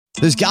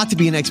There's got to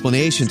be an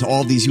explanation to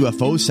all of these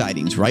UFO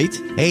sightings, right?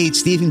 Hey,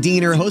 it's Stephen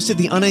Diener, host of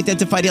the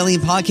Unidentified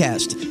Alien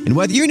Podcast. And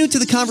whether you're new to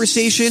the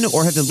conversation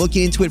or have been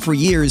looking into it for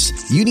years,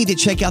 you need to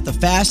check out the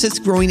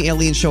fastest growing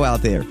alien show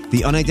out there,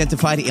 the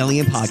Unidentified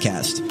Alien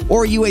Podcast,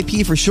 or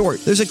UAP for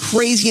short. There's a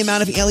crazy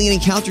amount of alien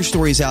encounter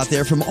stories out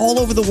there from all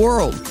over the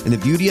world. And the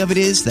beauty of it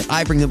is that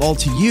I bring them all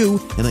to you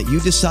and let you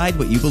decide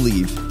what you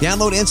believe.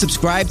 Download and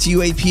subscribe to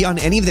UAP on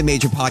any of the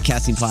major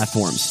podcasting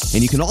platforms.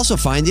 And you can also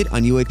find it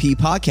on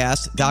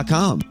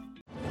UAPpodcast.com.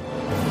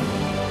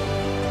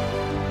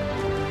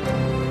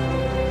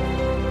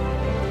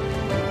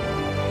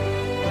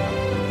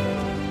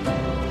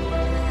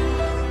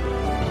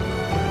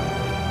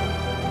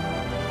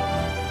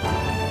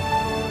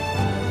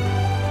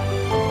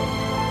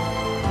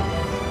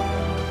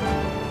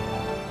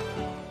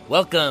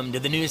 Welcome to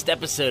the newest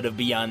episode of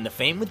Beyond the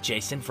Fame with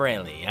Jason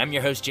Fraley. I'm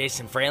your host,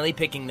 Jason Fraley,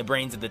 picking the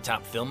brains of the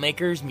top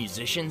filmmakers,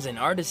 musicians, and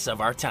artists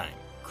of our time.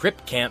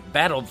 Crip Camp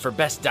battled for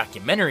Best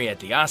Documentary at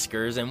the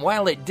Oscars, and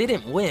while it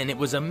didn't win, it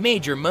was a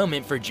major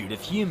moment for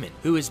Judith Heumann,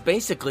 who is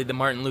basically the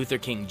Martin Luther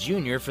King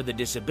Jr. for the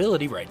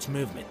disability rights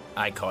movement.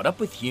 I caught up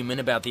with Heumann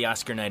about the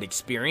Oscar night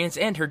experience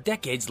and her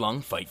decades-long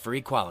fight for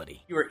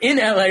equality. You were in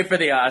LA for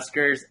the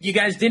Oscars. You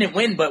guys didn't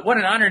win, but what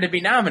an honor to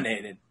be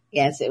nominated.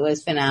 Yes, it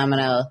was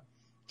phenomenal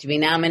to be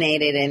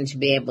nominated and to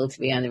be able to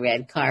be on the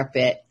red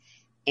carpet.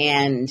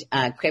 And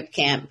Crip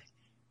Camp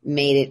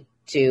made it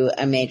to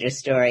a major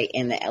story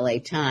in the LA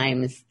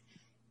Times,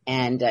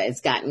 and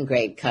it's gotten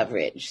great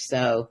coverage.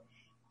 So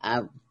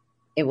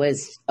it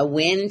was a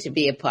win to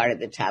be a part of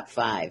the top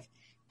 5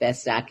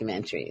 best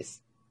documentaries.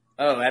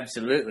 Oh,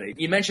 absolutely.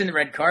 You mentioned the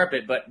red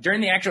carpet, but during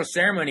the actual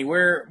ceremony,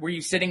 were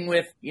you sitting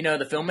with,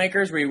 the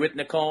filmmakers? Were you with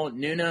Nicole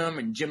Newnham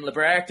and Jim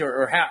Lebrecht,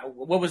 or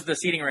what was the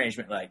seating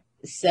arrangement like?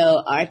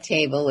 So our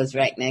table was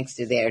right next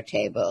to their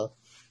table.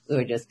 We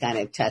were just kind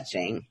of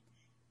touching.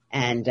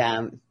 And,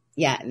 and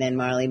then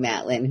Marlee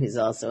Matlin, who's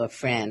also a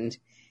friend,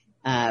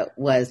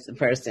 was the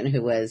person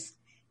who was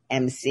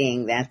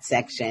emceeing that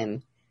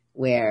section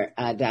where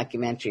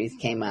documentaries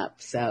came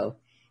up. So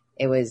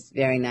it was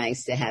very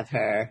nice to have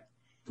her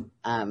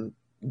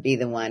be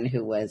the one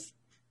who was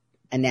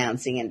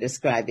announcing and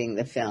describing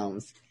the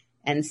films.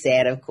 And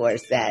sad, of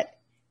course, that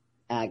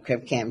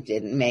Crip Camp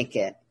didn't make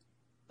it.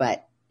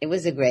 But it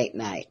was a great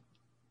night.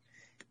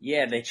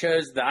 Yeah, they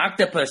chose the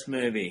octopus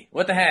movie.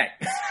 What the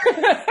heck?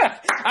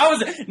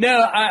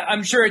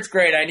 I'm sure it's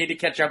great. I need to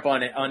catch up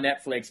on it on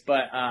Netflix.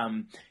 But,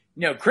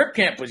 Crip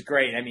Camp was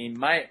great. I mean,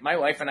 my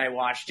wife and I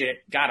watched it,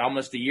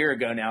 almost a year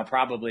ago now,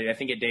 probably. I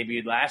think it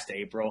debuted last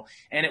April.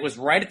 And it was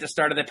right at the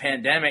start of the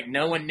pandemic.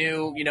 No one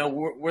knew,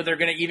 were there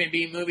going to even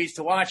be movies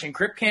to watch. And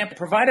Crip Camp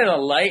provided a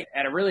light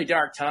at a really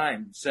dark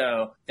time.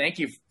 So thank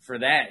you for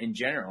that in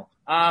general.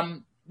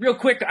 Real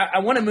quick, I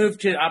want to move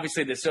to,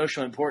 obviously, the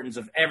social importance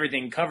of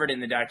everything covered in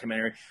the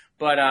documentary.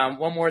 But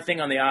one more thing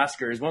on the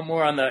Oscars, one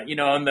more on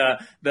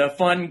the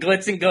fun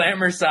glitz and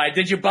glamour side.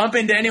 Did you bump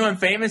into anyone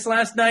famous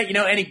last night?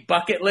 Any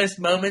bucket list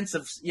moments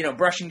of,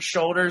 brushing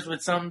shoulders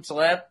with some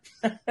celeb?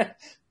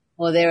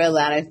 Well, there were a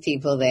lot of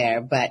people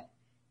there, but,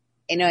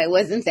 it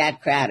wasn't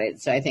that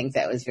crowded. So I think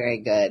that was very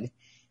good.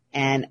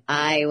 And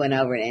I went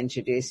over and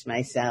introduced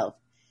myself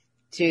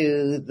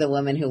to the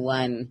woman who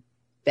won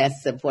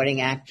Best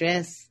Supporting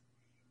Actress.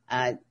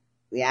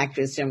 The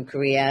actress from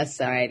Korea,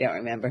 sorry, I don't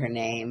remember her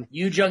name.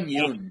 Yoo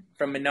Jung-yoon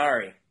from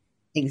Minari.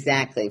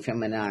 Exactly, from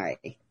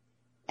Minari.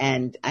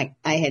 And I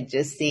had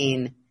just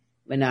seen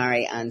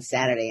Minari on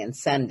Saturday and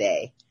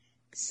Sunday.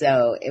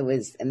 So it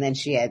was, and then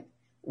she had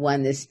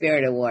won the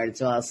Spirit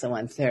Awards also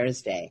on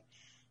Thursday.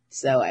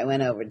 So I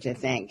went over to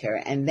thank her.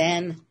 And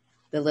then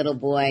the little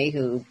boy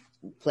who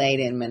played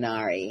in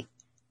Minari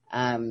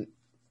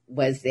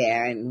was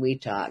there, and we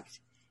talked.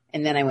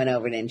 And then I went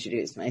over to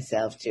introduce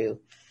myself to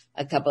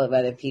a couple of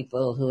other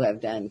people who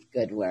have done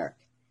good work.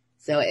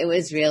 So it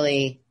was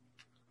really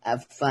a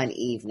fun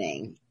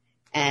evening.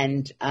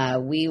 And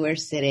we were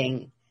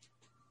sitting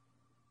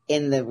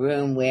in the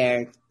room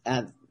where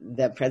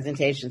the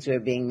presentations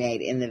were being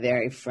made in the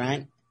very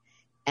front.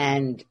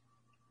 And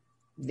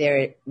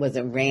there was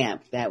a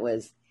ramp that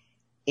was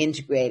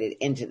integrated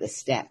into the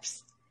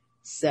steps.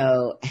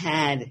 So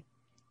had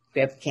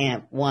Crip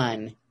Camp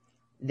won,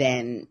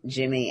 then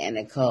Jimmy and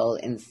Nicole,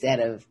 instead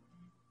of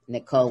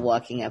Nicole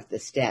walking up the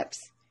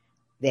steps,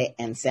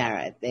 and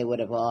Sarah, they would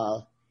have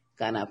all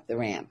gone up the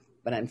ramp.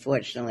 But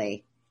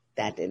unfortunately,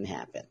 that didn't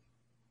happen.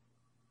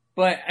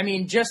 But, I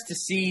mean, just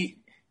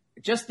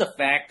the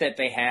fact that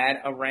they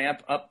had a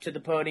ramp up to the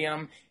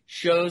podium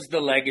shows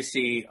the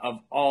legacy of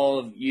all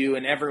of you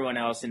and everyone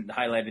else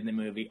highlighted in the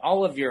movie,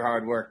 all of your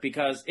hard work,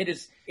 because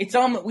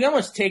we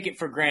almost take it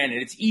for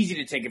granted. It's easy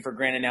to take it for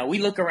granted now. We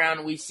look around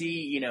and we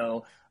see,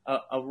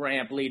 a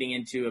ramp leading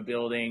into a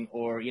building,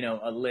 or,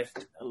 a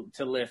lift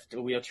to lift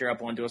a wheelchair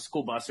up onto a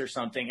school bus or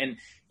something. And,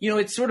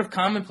 it's sort of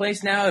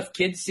commonplace now. If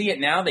kids see it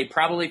now, they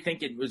probably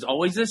think it was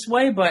always this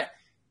way. But,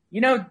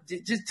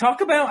 just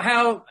talk about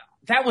how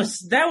that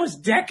was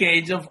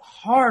decades of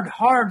hard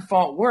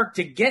fought work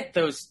to get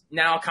those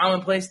now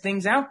commonplace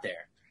things out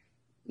there.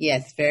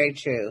 Yes, very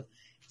true.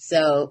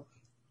 So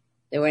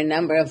There were a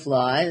number of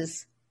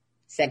laws,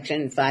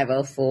 Section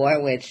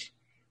 504, which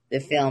the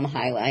film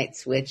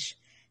highlights, which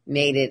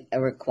made it a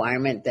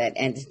requirement that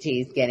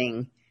entities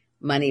getting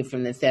money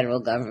from the federal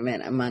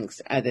government,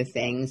 amongst other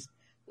things,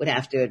 would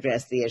have to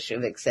address the issue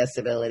of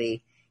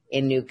accessibility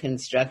in new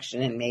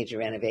construction and major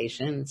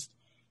renovations.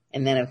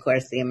 And then, of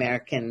course, the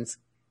Americans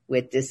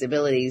with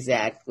Disabilities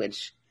Act,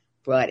 which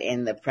brought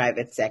in the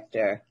private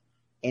sector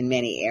in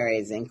many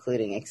areas,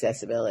 including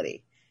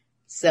accessibility.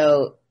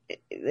 So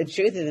the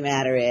truth of the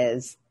matter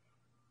is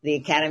the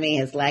Academy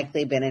has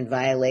likely been in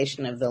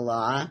violation of the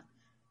law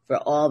for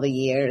all the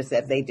years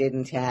that they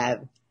didn't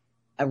have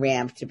a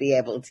ramp to be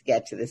able to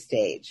get to the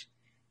stage.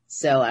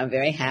 So I'm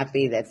very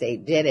happy that they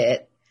did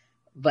it,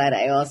 but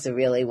I also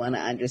really want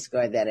to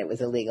underscore that it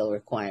was a legal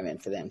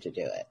requirement for them to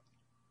do it.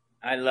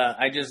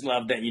 I just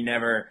love that you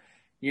never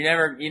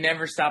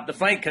stop the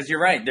fight, because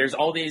you're right. There's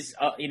all these,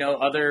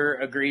 other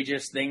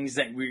egregious things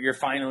that you're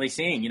finally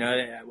seeing.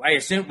 I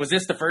assume, was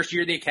this the first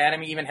year the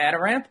Academy even had a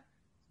ramp?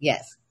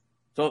 Yes.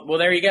 So, well,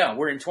 there you go.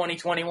 We're in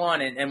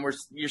 2021, and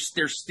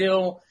there's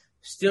still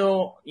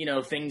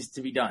things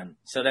to be done.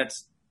 So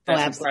that's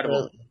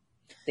incredible.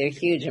 There are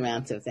huge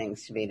amounts of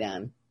things to be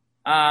done.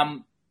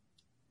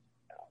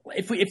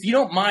 If you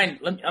don't mind,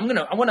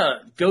 I want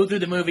to go through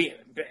the movie,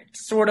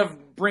 sort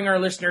of bring our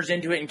listeners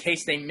into it in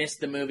case they missed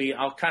the movie.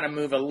 I'll kind of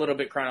move a little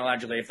bit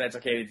chronologically, if that's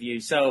okay with you.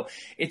 So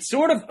it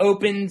sort of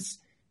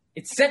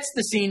it sets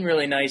the scene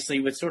really nicely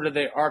with sort of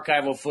the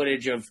archival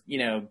footage of,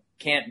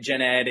 Camp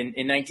Jened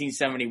in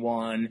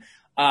 1971.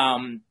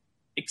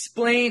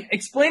 Explain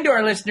to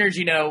our listeners,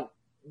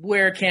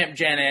 where Camp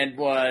Jened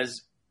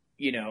was.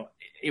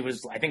 It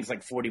was, I think it's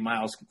like 40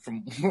 miles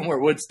from where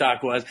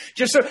Woodstock was.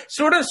 Just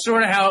sort of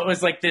how it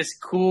was like this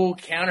cool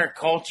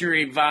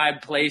counterculture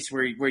vibe place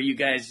where you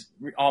guys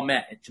all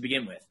met to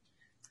begin with.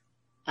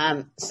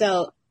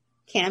 So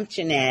Camp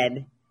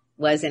Jened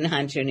was in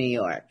Hunter, New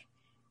York,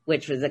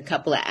 which was a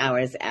couple of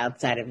hours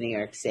outside of New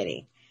York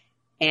City.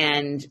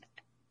 And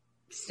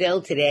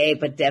still today,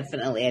 but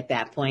definitely at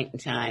that point in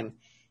time,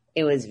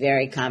 it was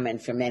very common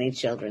for many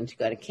children to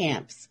go to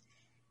camps.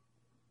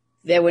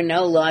 There were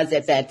no laws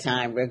at that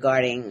time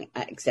regarding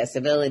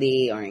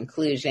accessibility or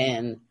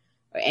inclusion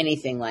or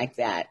anything like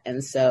that.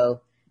 And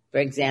so, for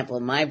example,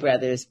 my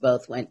brothers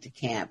both went to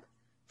camp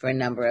for a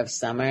number of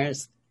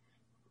summers,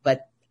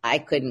 but I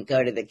couldn't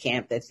go to the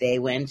camp that they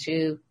went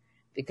to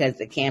because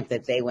the camp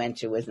that they went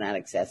to was not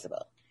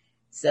accessible.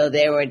 So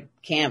there were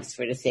camps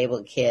for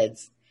disabled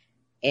kids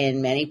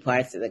in many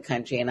parts of the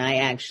country. And I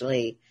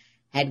actually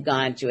had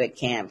gone to a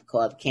camp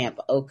called Camp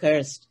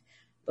Oakhurst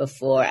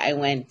before I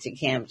went to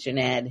Camp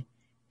Jened.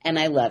 And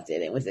I loved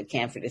it. It was a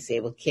camp for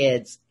disabled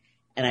kids,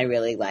 and I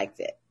really liked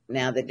it.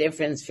 Now, the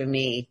difference for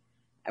me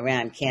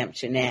around Camp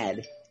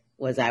Jened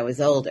was I was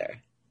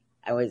older.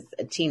 I was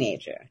a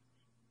teenager,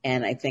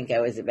 and I think I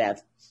was about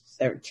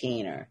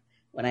 13 or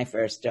when I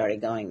first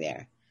started going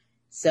there.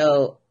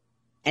 So,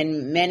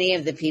 and many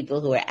of the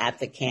people who were at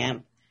the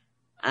camp,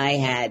 I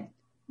had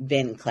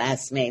been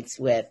classmates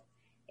with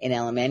in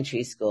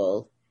elementary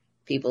school,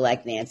 people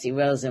like Nancy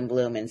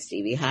Rosenblum and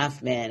Stevie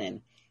Hoffman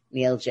and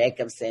Neil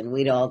Jacobson.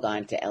 We'd all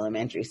gone to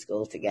elementary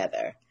school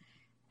together.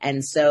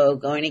 And so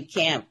going to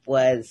camp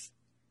was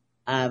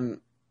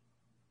an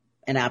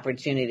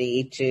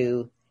opportunity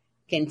to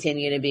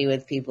continue to be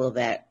with people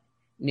that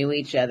knew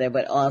each other,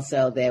 but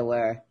also there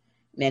were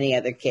many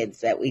other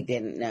kids that we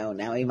didn't know.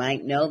 Now, we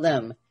might know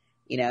them,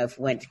 if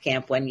we went to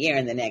camp one year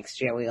and the next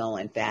year we all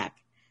went back.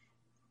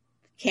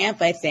 Camp,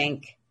 I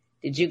think,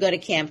 did you go to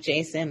camp,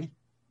 Jason?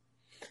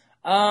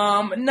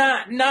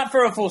 Not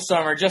for a full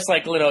summer, just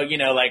like little,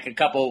 like a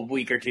couple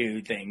week or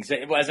two things.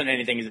 It wasn't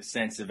anything as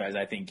extensive as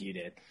I think you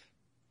did.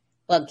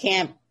 Well,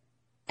 camp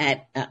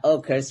at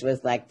Oakhurst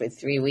was like for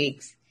 3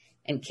 weeks,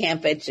 and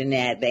camp at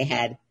Jened, they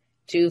had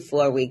 2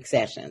 4-week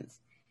sessions.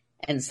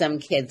 And some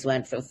kids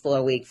went for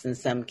 4 weeks and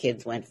some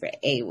kids went for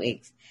 8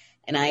 weeks.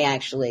 And I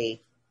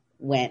actually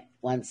went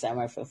one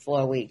summer for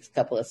 4 weeks, a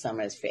couple of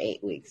summers for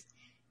 8 weeks.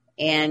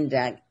 And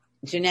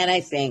Jened,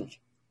 I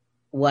think,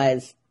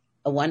 was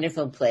a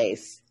wonderful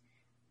place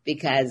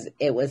because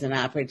it was an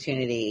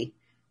opportunity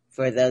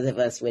for those of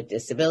us with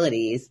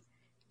disabilities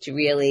to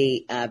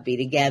really be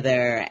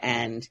together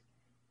and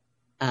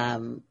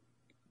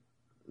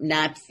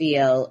not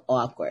feel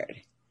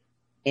awkward.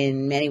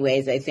 In many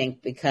ways, I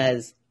think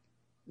because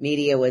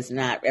media was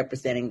not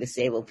representing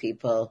disabled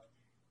people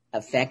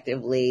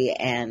effectively,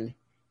 and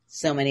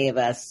so many of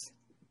us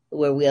who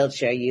were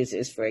wheelchair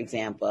users, for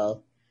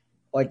example,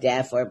 or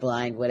deaf or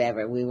blind,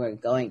 whatever, we were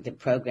going to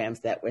programs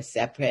that were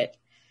separate.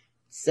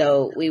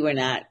 So we were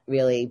not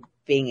really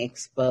being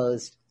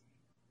exposed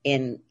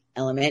in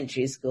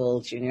elementary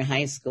school, junior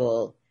high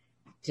school,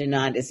 to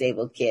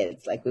non-disabled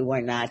kids. Like, we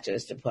were not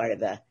just a part of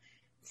the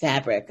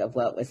fabric of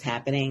what was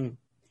happening.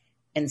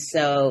 And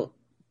so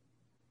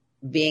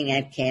being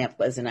at camp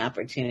was an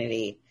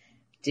opportunity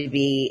to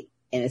be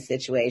in a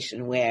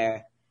situation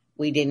where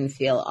we didn't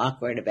feel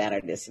awkward about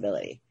our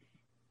disability.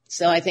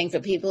 So I think for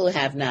people who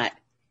have not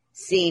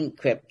seen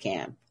Crip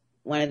Camp,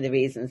 one of the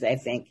reasons I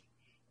think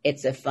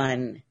it's a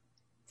fun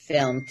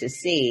film to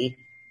see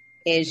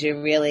is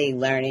you're really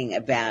learning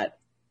about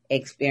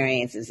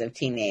experiences of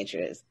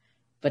teenagers.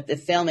 But the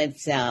film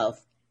itself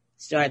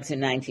starts in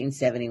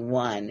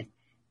 1971,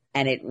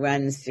 and it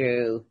runs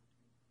through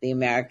the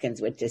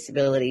Americans with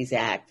Disabilities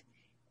Act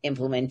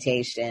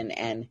implementation,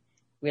 and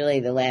really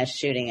the last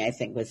shooting, I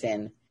think, was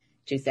in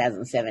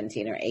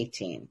 2017 or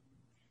 18.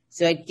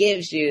 So it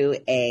gives you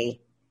a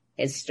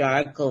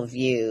historical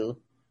view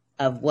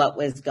of what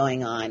was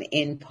going on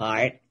in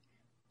part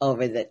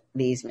over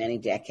these many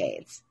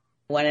decades.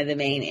 One of the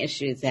main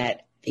issues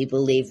that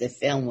people leave the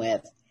film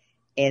with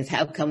is,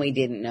 how come we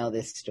didn't know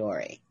this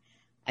story?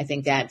 I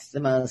think that's the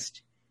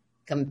most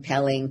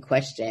compelling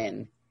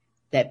question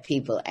that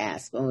people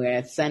ask. When we were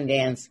at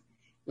Sundance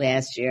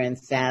last year and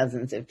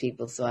thousands of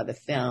people saw the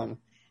film,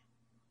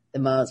 the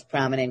most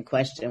prominent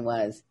question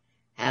was,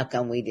 how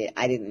come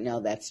I didn't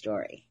know that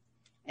story?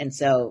 And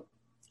so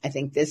I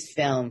think this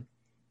film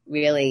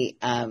really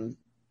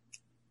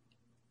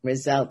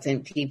results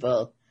in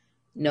people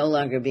no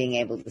longer being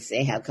able to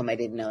say, how come I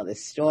didn't know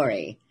this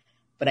story?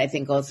 But I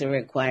think also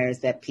requires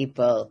that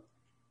people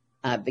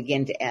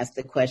begin to ask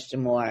the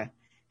question more,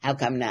 how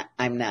come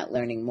I'm not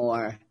learning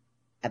more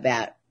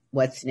about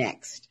what's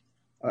next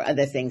or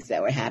other things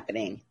that were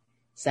happening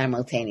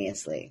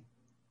simultaneously?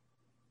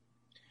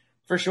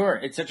 For sure.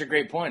 It's such a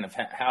great point of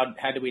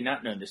how do we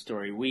not know the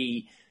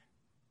story?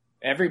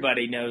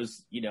 Everybody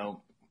knows,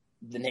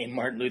 the name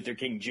Martin Luther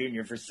King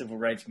Jr. for civil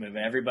rights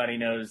movement. Everybody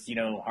knows,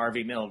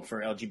 Harvey Milk for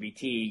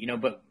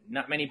LGBT, but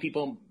not many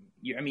people.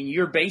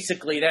 You're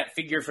basically that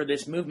figure for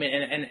this movement,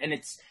 and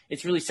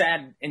it's really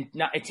sad. And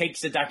it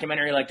takes a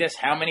documentary like this.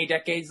 How many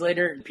decades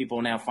later,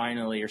 people now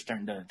finally are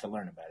starting to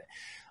learn about it.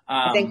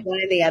 I think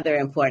one of the other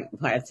important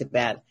parts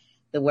about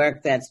the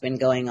work that's been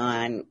going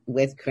on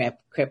with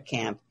Crip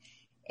Camp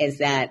is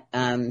that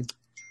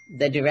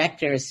the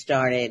director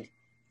started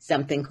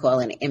something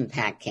called an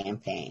impact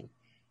campaign.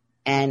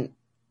 And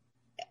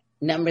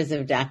numbers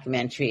of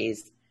documentaries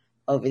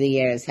over the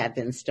years have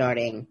been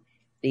starting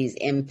these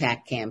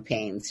impact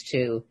campaigns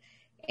to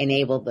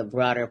enable the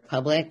broader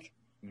public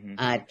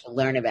to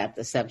learn about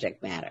the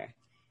subject matter.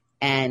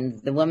 And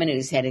the woman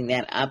who's heading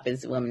that up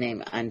is a woman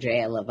named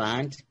Andrea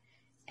Levant,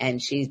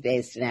 and she's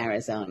based in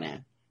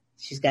Arizona.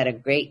 She's got a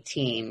great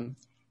team,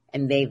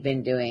 and they've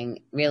been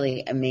doing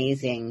really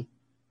amazing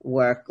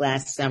work.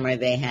 Last summer,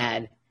 they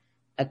had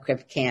a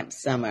Crip Camp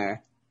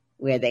summer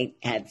where they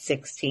had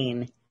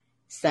 16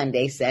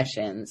 Sunday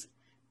sessions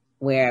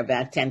where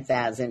about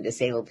 10,000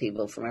 disabled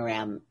people from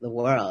around the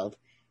world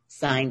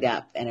signed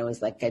up. And it was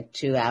like a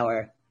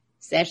 2-hour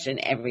session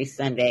every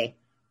Sunday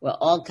where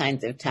all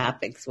kinds of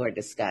topics were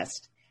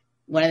discussed.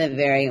 One of the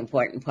very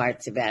important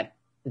parts about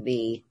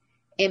the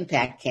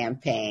impact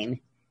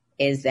campaign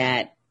is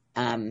that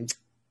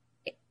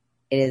it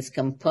is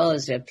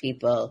composed of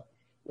people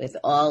with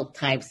all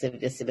types of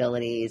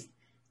disabilities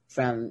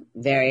from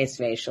various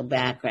racial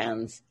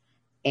backgrounds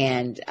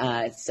and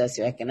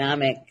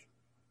socioeconomic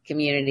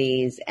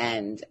communities,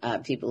 and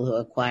people who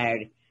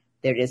acquired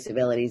their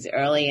disabilities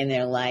early in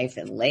their life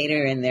and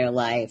later in their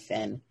life.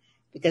 And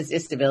because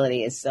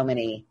disability is so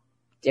many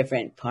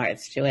different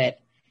parts to it.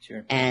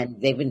 Sure.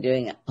 And they've been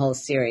doing a whole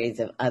series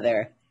of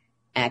other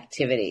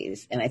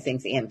activities. And I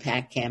think the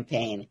impact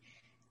campaign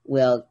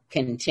will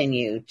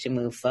continue to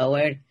move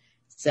forward.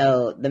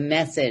 So the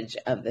message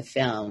of the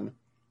film,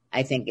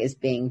 I think, is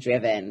being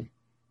driven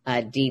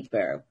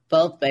deeper,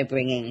 both by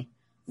bringing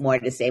more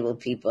disabled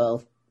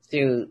people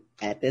through,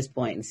 at this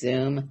point,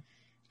 Zoom,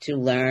 to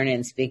learn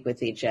and speak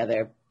with each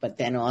other, but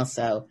then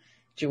also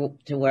to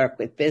work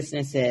with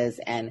businesses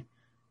and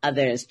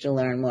others to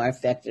learn more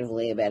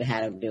effectively about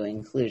how to do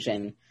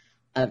inclusion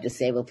of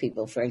disabled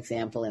people, for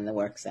example, in the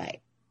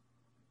worksite.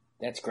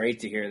 That's great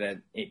to hear that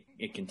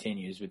it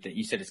continues with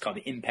you said it's called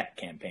the Impact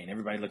Campaign.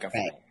 Everybody look out for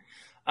that.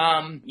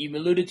 You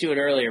alluded to it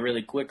earlier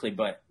really quickly,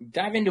 but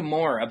dive into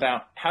more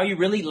about how you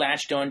really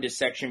latched on to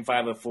Section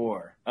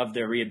 504 of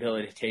the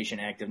Rehabilitation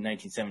Act of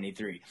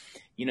 1973.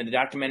 The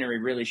documentary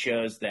really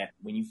shows that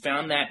when you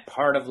found that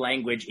part of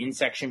language in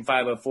Section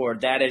 504,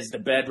 that is the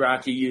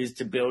bedrock you use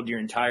to build your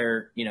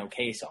entire,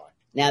 case on.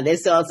 Now,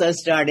 this also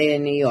started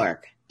in New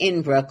York,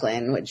 in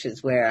Brooklyn, which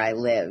is where I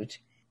lived.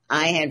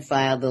 I had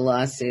filed a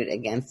lawsuit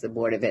against the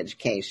Board of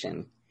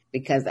Education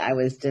because I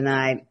was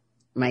denied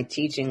my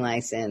teaching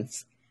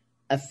license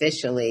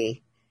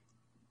officially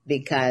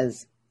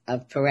because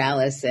of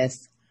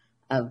paralysis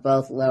of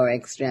both lower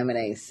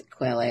extremities,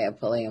 sequelae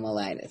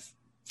poliomyelitis.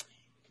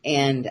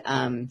 And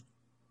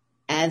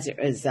as a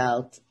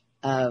result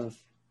of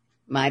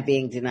my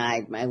being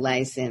denied my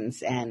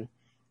license and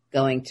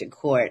going to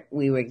court,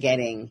 we were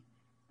getting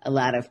a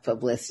lot of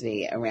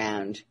publicity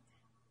around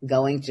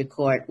going to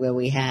court, where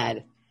we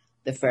had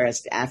the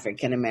first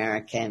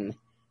African-American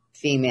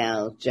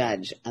female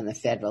judge on the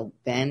federal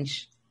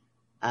bench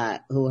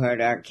who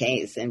heard our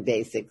case and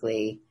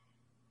basically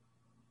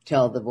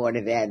told the Board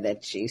of Ed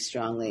that she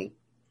strongly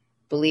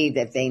believed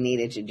that they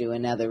needed to do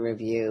another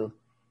review.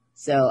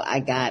 So I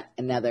got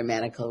another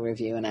medical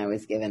review and I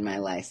was given my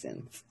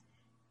license.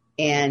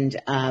 And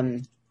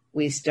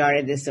we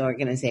started this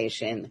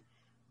organization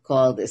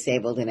called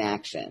Disabled in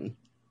Action.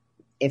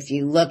 If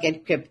you look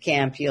at Crip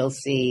Camp, you'll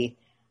see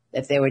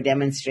that there were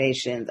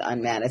demonstrations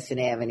on Madison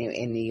Avenue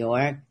in New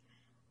York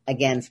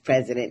against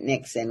President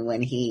Nixon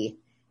when he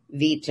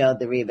vetoed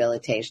the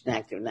Rehabilitation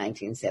Act of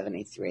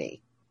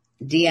 1973.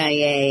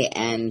 DIA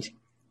and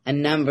a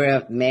number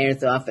of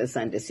Mayor's Office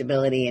on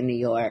Disability in New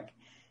York,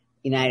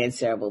 United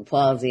Cerebral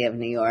Palsy of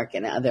New York,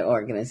 and other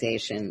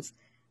organizations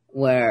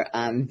were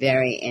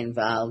very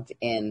involved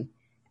in,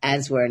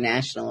 as were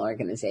national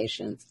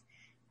organizations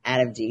out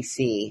of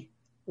D.C.,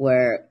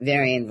 were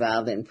very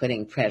involved in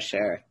putting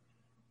pressure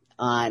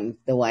on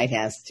the White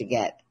House to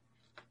get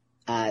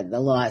the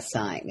law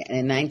signed. And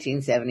in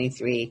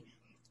 1973,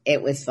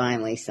 it was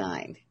finally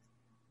signed.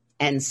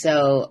 And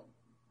so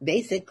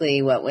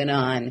basically what went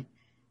on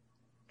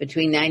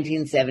between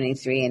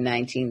 1973 and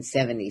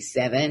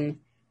 1977,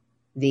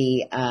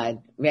 the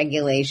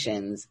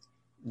regulations,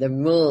 the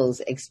rules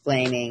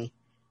explaining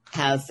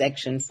how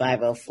Section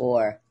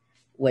 504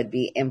 would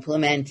be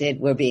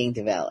implemented were being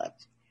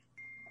developed.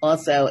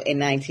 Also, in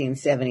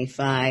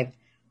 1975,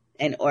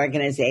 an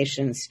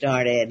organization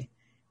started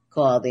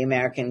called the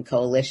American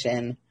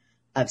Coalition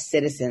of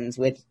Citizens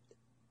with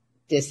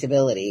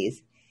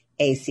Disabilities,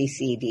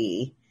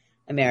 ACCD,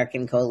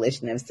 American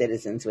Coalition of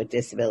Citizens with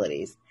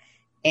Disabilities.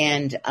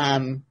 And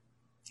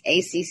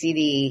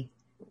ACCD,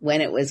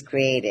 when it was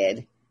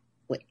created,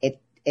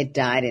 it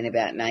died in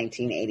about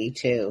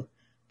 1982.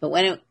 But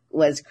when it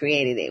was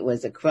created, it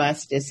was a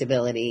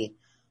cross-disability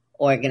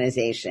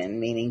organization,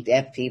 meaning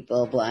deaf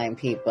people, blind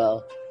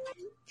people,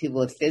 people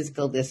with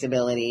physical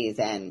disabilities,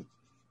 and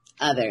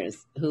others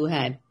who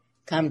had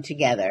come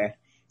together.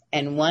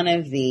 And one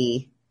of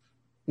the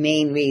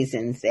main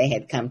reasons we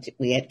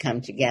had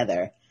come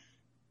together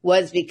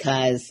was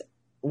because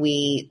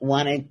we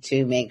wanted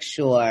to make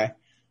sure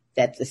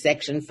that the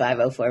Section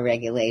 504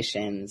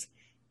 regulations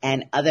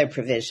and other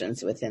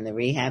provisions within the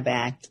Rehab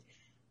Act,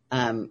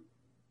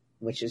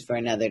 which is for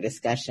another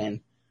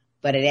discussion,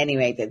 but at any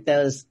rate, that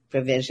those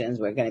provisions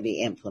were going to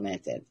be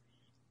implemented.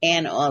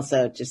 And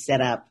also to set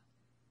up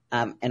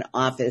an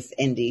office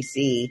in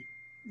D.C.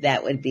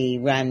 that would be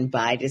run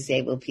by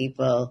disabled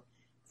people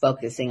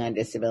focusing on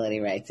disability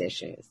rights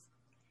issues.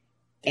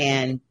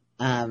 And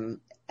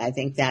I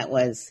think there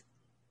was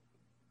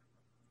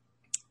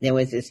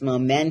this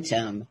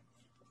momentum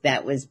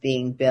that was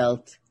being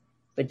built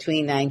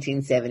between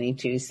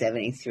 1972,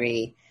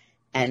 73,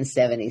 and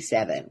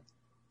 77.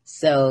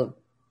 So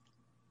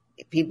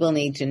people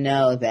need to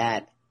know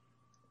that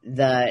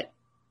the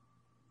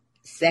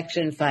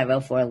Section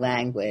 504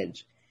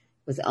 language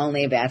was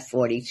only about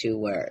 42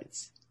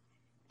 words.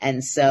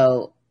 And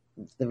so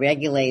the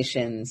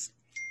regulations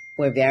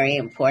were very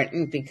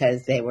important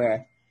because they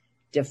were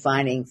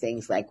defining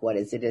things like what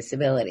is a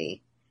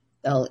disability,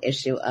 the whole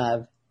issue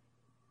of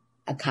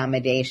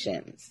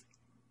accommodations,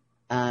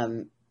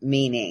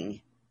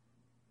 meaning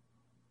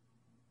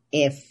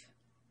if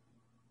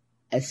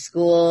a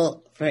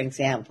school, for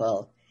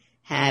example,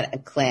 had a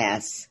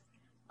class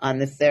on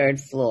the third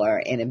floor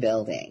in a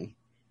building,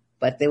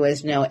 but there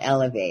was no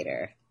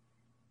elevator,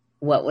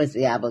 what was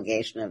the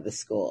obligation of the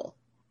school?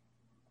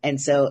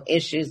 And so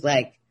issues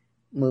like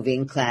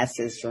moving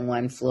classes from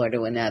one floor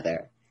to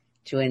another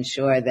to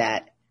ensure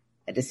that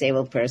a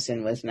disabled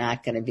person was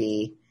not going to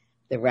be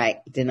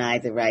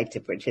denied the right to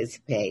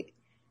participate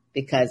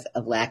because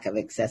of lack of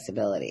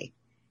accessibility.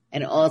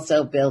 And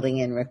also building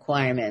in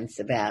requirements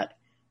about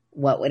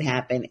what would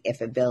happen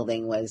if a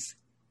building was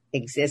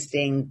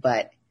existing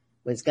but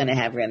was going to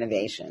have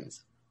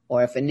renovations,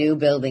 or if a new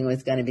building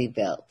was going to be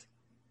built.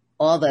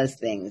 All those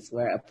things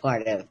were a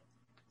part of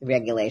the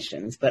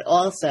regulations, but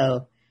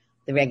also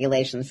the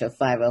regulations for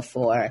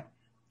 504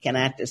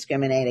 cannot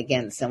discriminate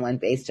against someone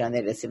based on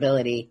their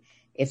disability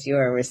if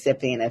you're a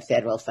recipient of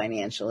federal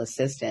financial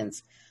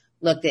assistance,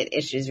 looked at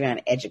issues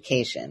around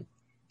education,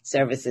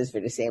 services for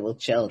disabled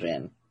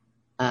children,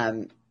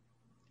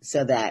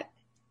 so that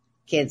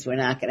kids were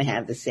not going to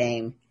have the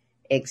same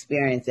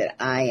experience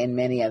that I and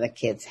many other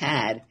kids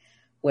had,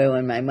 where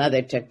when my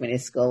mother took me to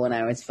school when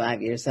I was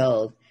 5 years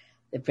old,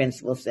 the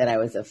principal said I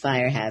was a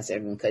fire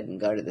hazard and couldn't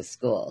go to the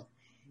school.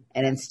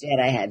 And instead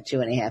I had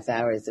 2.5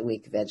 hours a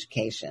week of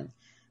education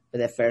for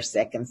the first,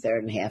 second,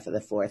 third, and half of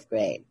the fourth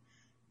grade.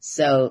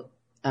 So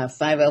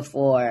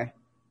 504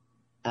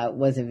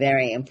 was a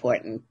very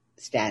important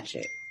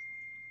statute.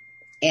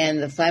 And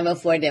the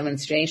 504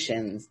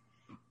 demonstrations,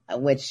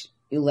 which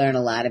you learn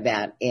a lot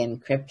about in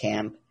Crip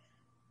Camp,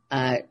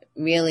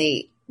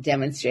 really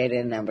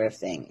demonstrated a number of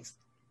things.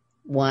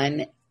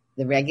 One,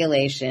 the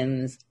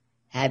regulations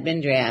had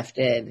been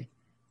drafted.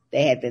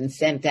 They had been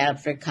sent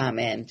out for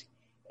comment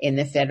in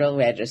the Federal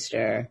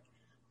Register.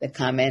 The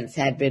comments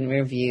had been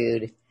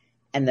reviewed,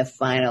 and the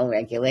final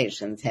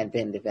regulations had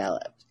been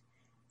developed.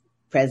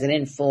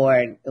 President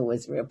Ford, who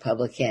was a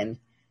Republican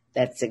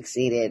that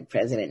succeeded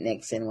President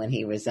Nixon when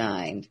he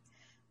resigned,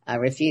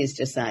 refused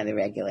to sign the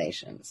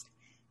regulations.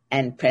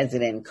 And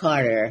President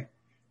Carter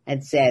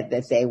had said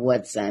that they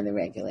would sign the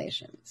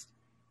regulations.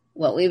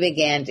 What we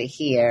began to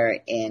hear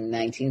in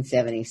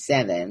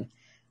 1977,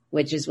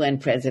 which is when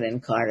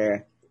President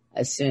Carter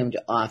assumed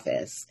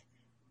office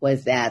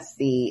was that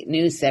the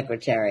new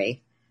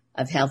Secretary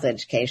of Health,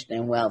 Education,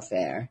 and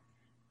Welfare,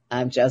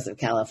 Joseph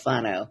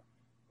Califano,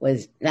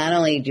 was not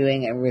only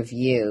doing a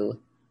review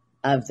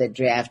of the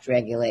draft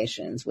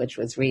regulations, which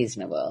was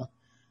reasonable,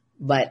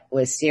 but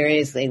was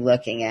seriously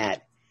looking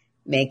at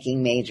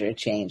making major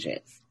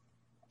changes.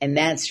 And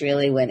that's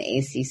really when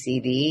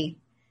ACCD,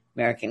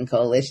 American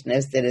Coalition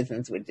of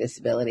Citizens with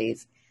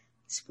Disabilities,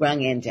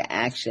 sprung into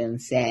action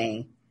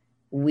saying,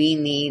 we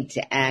need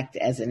to act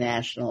as a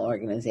national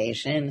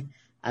organization,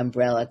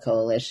 umbrella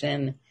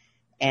coalition,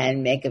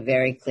 and make a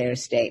very clear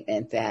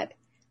statement that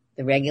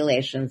the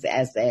regulations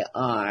as they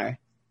are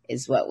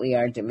is what we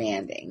are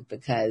demanding,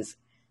 because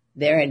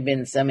there had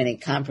been so many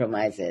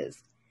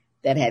compromises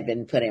that had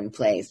been put in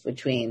place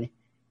between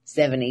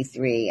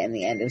 73 and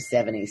the end of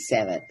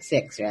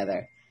 76,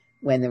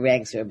 when the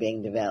regs were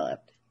being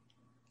developed.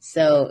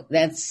 So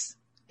that's,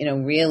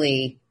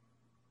 really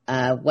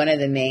one of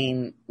the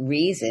main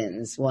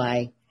reasons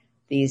why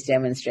these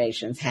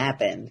demonstrations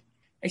happened.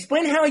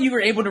 Explain how you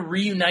were able to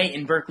reunite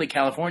in Berkeley,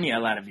 California, a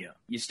lot of you.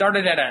 You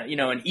started at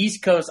an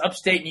East Coast,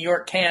 upstate New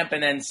York camp,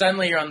 and then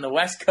suddenly you're on the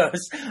West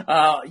Coast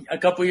a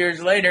couple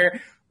years later,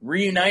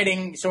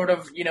 reuniting sort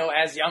of,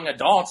 as young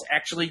adults,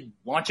 actually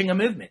launching a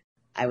movement.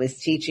 I was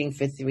teaching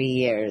for 3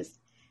 years,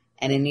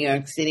 and in New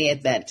York City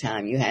at that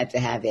time, you had to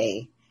have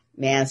a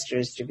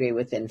master's degree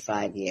within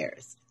 5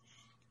 years.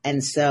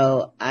 And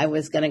so I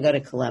was going to go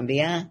to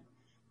Columbia,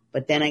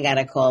 but then I got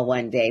a call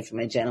one day from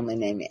a gentleman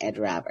named Ed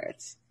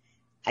Roberts.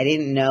 I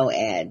didn't know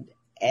Ed.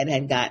 Ed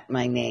had got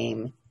my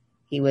name.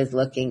 He was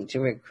looking to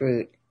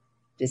recruit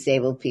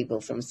disabled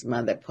people from some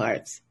other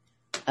parts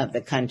of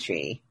the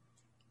country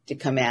to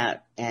come out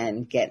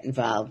and get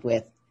involved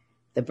with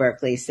the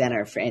Berkeley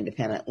Center for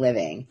Independent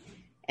Living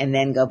and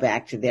then go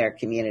back to their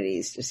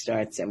communities to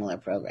start similar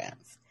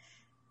programs.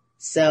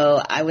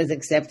 So I was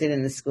accepted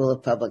in the School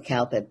of Public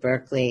Health at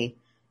Berkeley.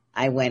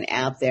 I went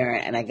out there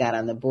and I got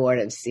on the board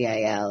of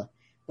CIL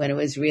when it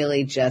was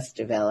really just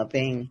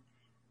developing.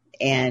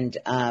 And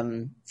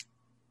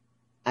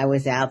I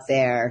was out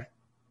there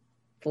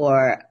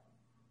for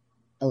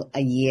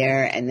a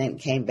year and then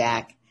came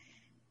back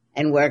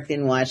and worked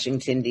in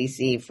Washington,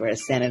 D.C. for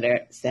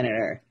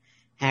Senator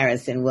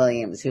Harrison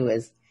Williams, who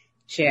was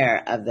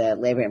chair of the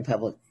Labor and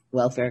Public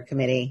Welfare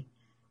Committee,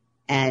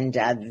 and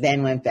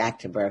then went back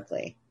to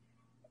Berkeley.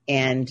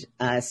 And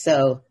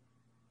so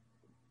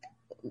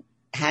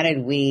how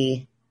did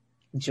we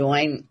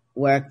join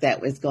work that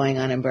was going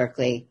on in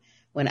Berkeley?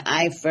 When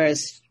I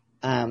first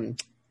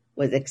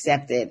was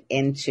accepted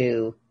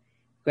into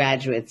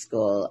graduate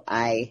school,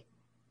 I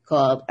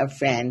called a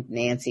friend,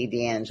 Nancy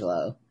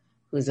D'Angelo,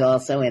 who's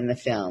also in the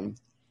film,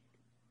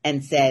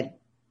 and said,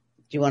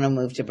 do you want to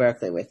move to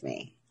Berkeley with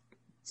me?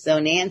 So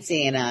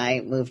Nancy and I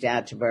moved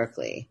out to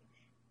Berkeley.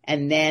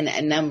 And then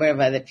a number of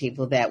other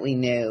people that we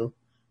knew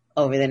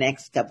over the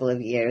next couple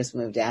of years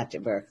moved out to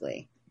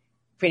Berkeley.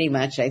 Pretty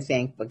much, I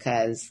think,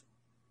 because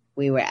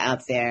we were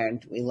out there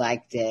and we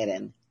liked it,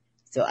 and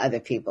so other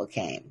people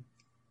came.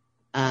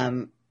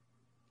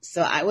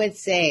 So I would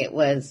say it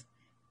was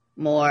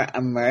more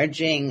a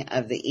merging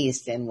of the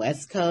East and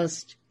West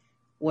Coast,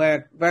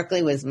 where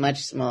Berkeley was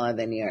much smaller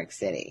than New York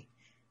City.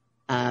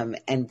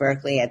 And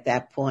Berkeley at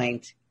that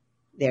point,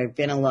 there had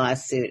been a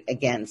lawsuit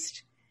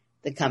against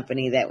the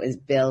company that was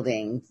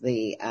building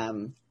the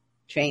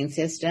train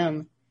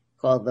system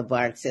called the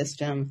BART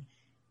system.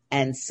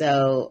 And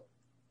so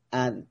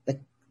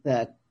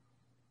the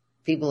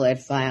people who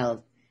had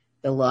filed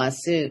the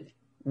lawsuit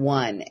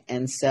won.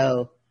 And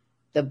so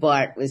the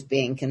BART was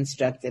being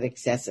constructed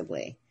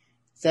excessively.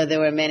 So there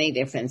were many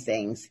different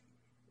things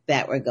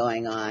that were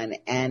going on,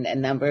 and a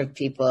number of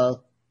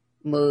people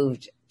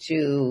moved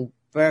to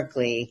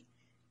Berkeley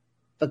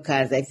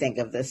because I think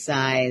of the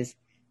size,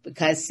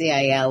 because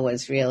CIL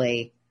was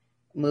really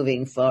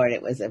moving forward.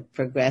 It was a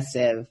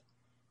progressive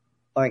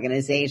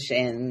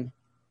organization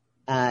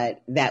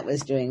that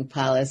was doing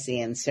policy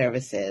and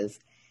services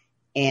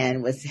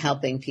and was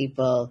helping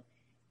people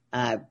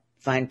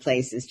find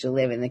places to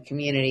live in the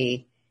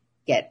community,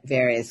 get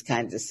various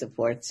kinds of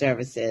support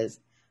services,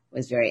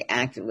 was very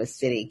active with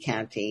city,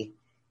 county,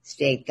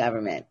 state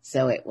government.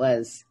 So it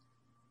was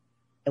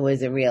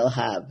a real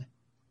hub.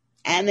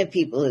 And the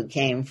people who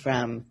came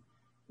from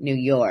New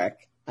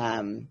York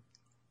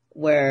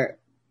were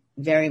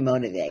very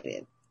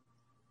motivated.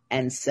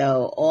 And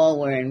so all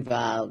were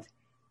involved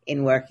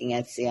in working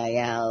at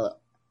CIL,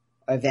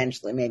 or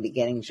eventually maybe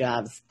getting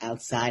jobs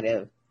outside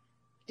of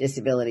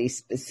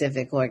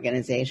disability-specific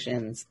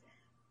organizations.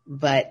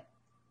 But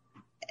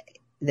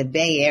the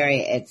Bay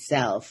Area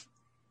itself,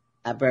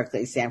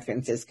 Berkeley, San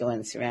Francisco,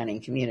 and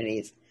surrounding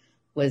communities,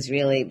 was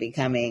really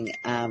becoming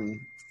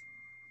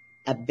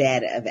a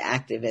bed of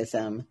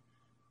activism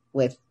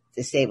with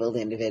disabled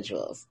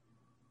individuals.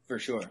 For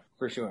sure.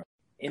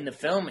 In the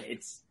film,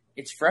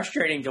 it's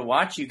frustrating to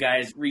watch you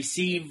guys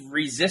receive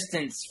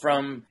resistance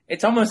from,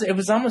 it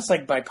was almost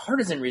like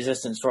bipartisan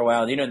resistance for a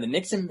while. You know, the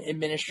Nixon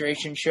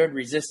administration showed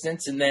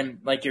resistance, and then,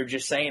 like you're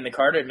just saying, the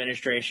Carter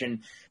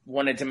administration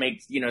wanted to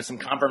make, you know, some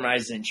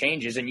compromises and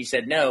changes, and you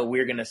said, no,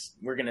 we're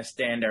gonna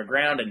stand our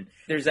ground. And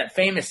there's that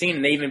famous scene,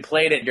 and they even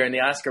played it during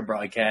the Oscar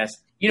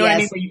broadcast. You know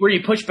yes. what I mean? Where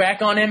you push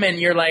back on him, and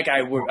you're like,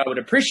 I would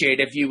appreciate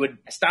if you would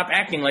stop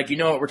acting like you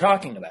know what we're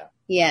talking about.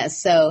 Yeah,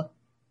 so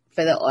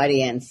for the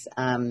audience,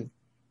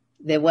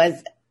 there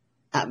was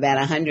about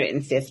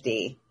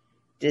 150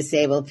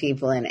 disabled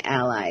people and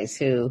allies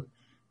who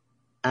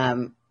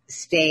went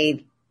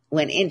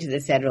into the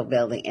federal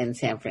building in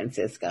San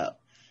Francisco.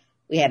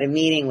 We had a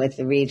meeting with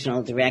the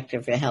regional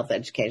director for health,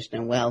 education,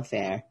 and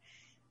welfare,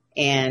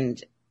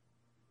 and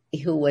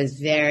who was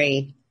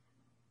very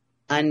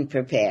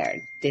unprepared,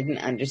 didn't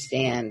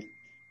understand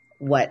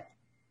what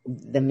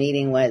the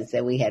meeting was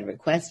that we had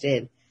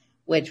requested,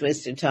 which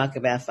was to talk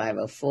about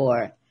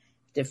 504,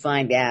 to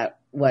find out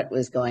what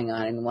was going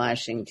on in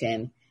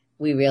Washington.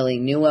 We really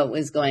knew what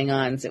was going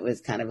on, so it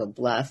was kind of a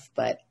bluff.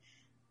 But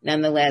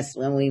nonetheless,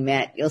 when we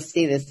met, you'll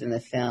see this in the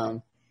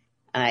film,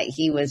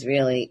 he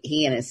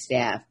and his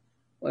staff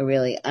were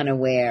really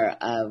unaware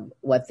of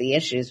what the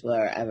issues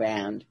were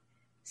around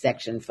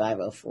Section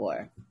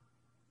 504.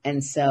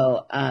 And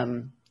so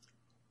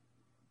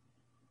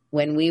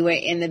when we were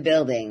in the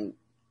building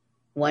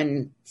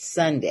one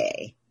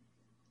Sunday,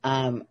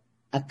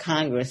 a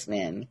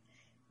congressman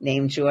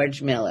named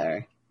George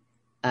Miller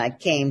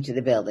came to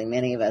the building.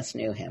 Many of us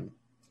knew him.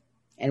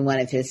 And one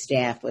of his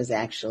staff was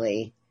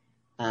actually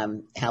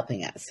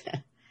helping us.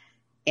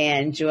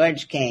 And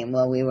George came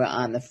while we were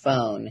on the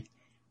phone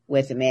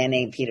with a man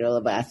named Peter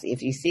Labasi.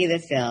 If you see the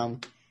film,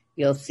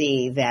 you'll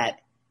see that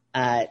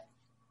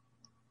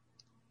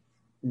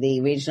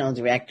the regional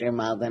director,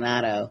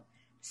 Maldonado,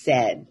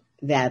 said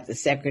that the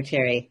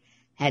secretary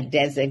had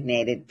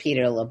designated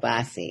Peter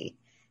Labasi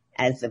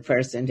as the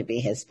person to be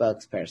his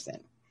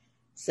spokesperson.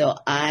 So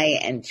I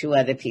and two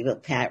other people,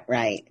 Pat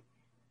Wright,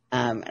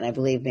 and I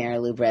believe Mary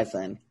Lou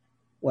Breslin,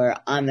 were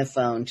on the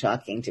phone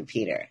talking to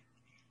Peter.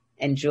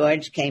 And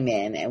George came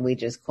in, and we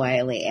just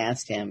quietly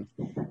asked him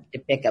to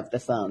pick up the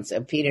phone.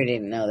 So Peter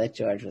didn't know that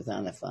George was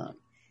on the phone.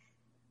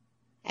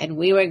 And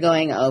we were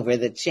going over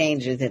the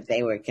changes that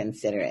they were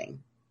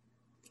considering.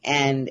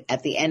 And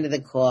at the end of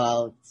the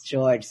call,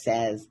 George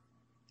says,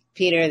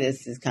 Peter,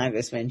 this is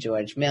Congressman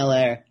George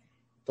Miller,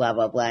 blah,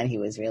 blah, blah. And he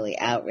was really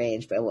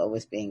outraged by what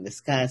was being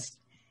discussed.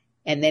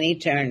 And then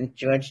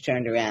George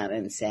turned around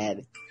and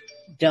said,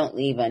 don't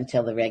leave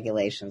until the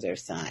regulations are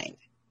signed.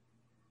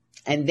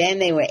 And then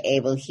they were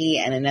able, he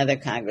and another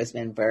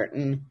Congressman,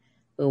 Burton,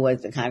 who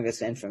was the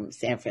congressman from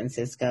San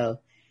Francisco,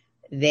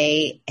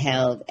 they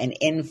held an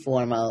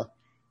informal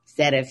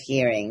set of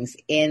hearings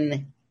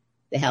in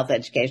the Health,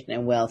 Education,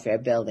 and Welfare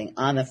building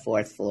on the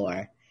fourth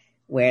floor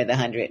where the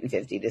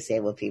 150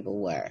 disabled people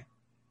were.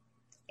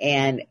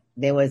 And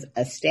there was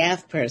a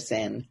staff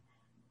person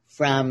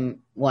from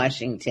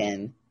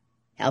Washington,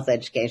 Health,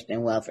 Education,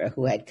 and Welfare,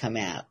 who had come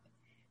out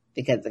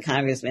because the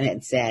congressman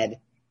had said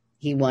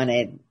he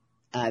wanted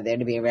there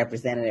to be a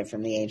representative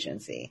from the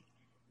agency.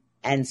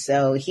 And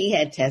so he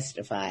had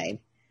testified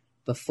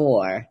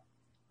before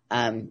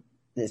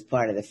this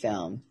part of the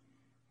film,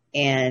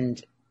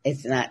 and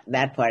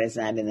that part is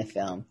not in the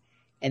film.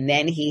 And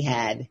then he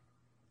had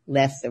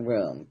left the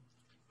room,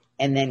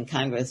 and then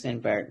Congressman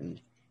Burton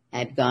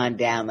had gone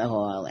down the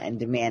hall and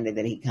demanded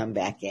that he come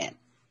back in.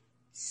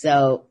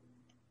 So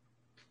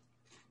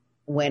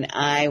when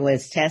I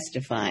was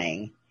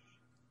testifying,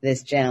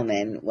 this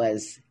gentleman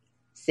was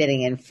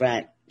sitting in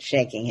front,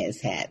 shaking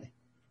his head.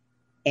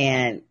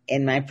 And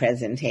in my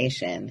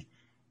presentation,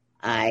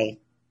 I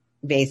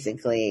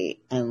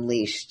basically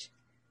unleashed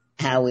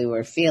how we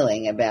were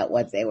feeling about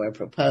what they were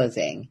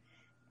proposing.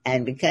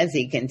 And because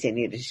he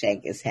continued to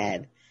shake his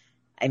head,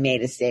 I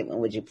made a statement,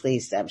 would you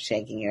please stop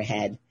shaking your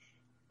head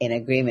in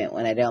agreement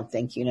when I don't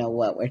think you know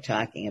what we're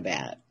talking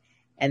about?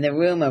 And the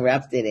room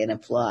erupted in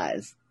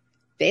applause,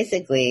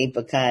 basically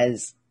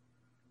because,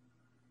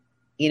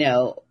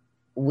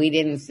 we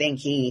didn't think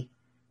he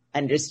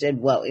understood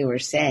what we were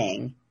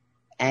saying,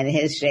 and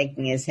his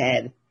shaking his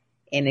head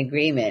in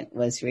agreement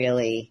was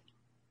really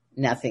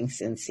nothing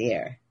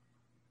sincere.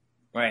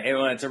 Right.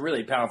 Well, it's a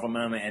really powerful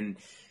moment, and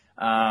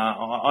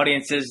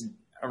audiences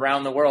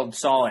around the world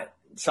saw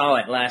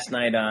it last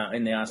night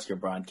in the Oscar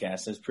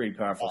broadcast. It's pretty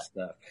powerful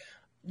stuff.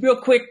 Real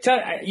quick,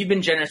 you've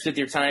been generous with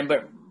your time,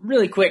 but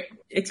really quick,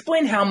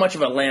 explain how much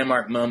of a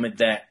landmark moment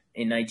that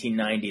in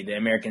 1990, the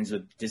Americans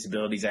with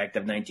Disabilities Act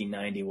of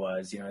 1990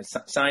 was.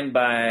 Signed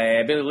by,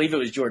 I believe it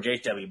was George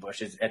H.W.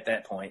 Bush at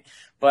that point.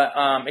 But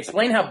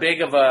explain how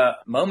big of a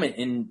moment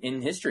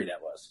in history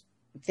that was.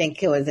 I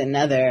think it was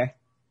another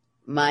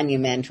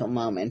monumental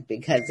moment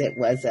because it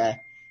was a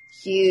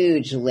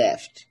huge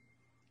lift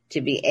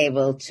to be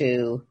able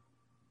to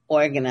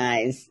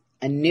organize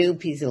a new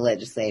piece of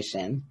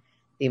legislation,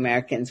 the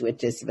Americans with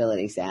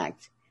Disabilities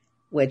Act,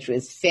 which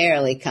was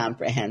fairly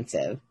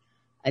comprehensive,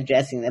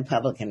 addressing the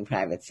public and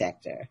private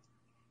sector.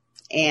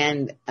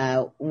 And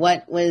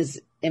what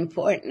was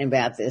important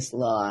about this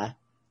law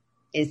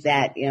is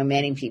that,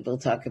 many people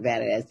talk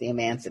about it as the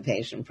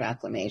Emancipation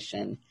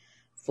Proclamation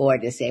for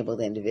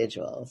disabled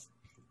individuals.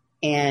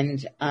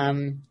 And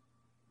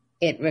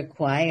it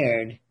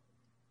required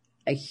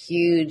a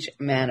huge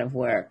amount of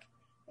work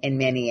in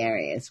many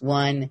areas.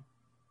 One,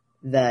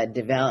 the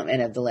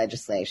development of the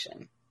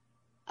legislation.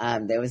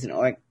 There was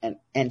an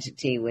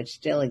entity which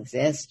still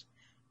exists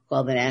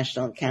called the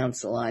National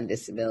Council on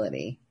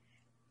Disability.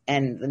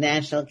 And the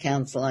National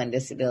Council on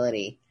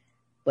Disability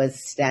was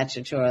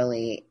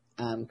statutorily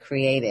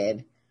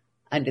created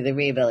under the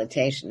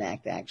Rehabilitation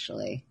Act,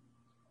 actually.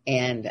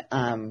 And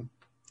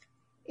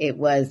it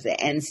was the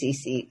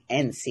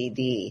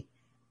NCD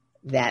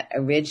that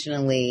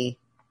originally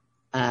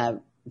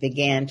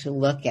began to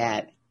look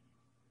at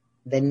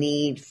the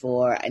need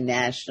for a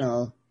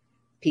national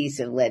piece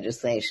of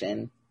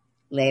legislation,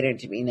 later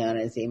to be known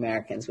as the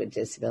Americans with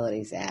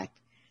Disabilities Act,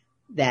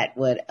 that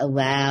would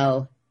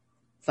allow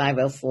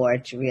 504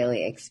 to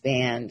really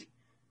expand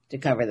to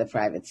cover the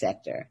private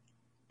sector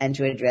and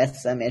to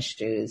address some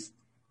issues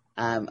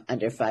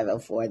under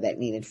 504 that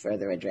needed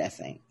further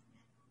addressing.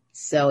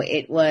 So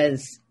it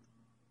was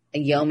a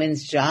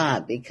yeoman's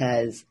job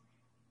because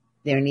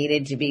there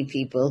needed to be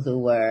people who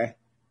were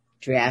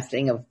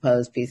drafting a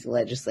proposed piece of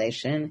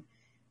legislation,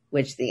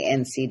 which the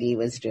NCD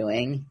was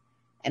doing.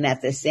 And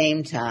at the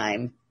same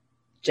time,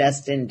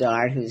 Justin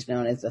Dart, who's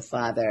known as the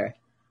father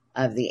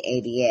of the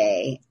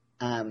ADA,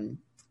 and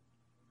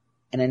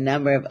a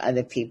number of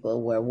other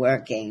people were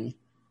working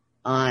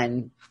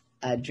on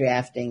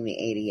drafting the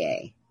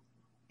ADA.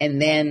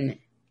 And then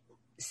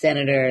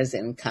senators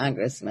and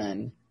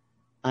congressmen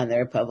on the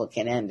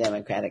Republican and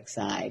Democratic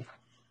side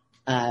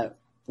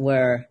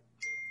were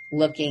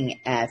looking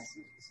at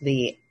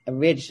the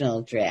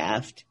original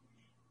draft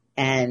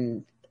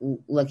and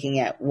looking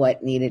at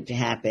what needed to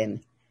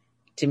happen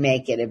to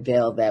make it a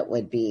bill that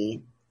would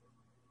be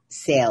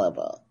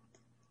saleable.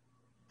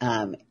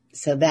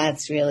 So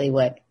that's really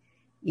what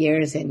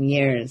years and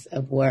years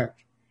of work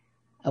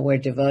were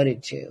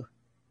devoted to,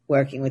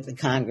 working with the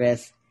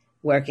Congress,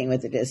 working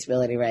with the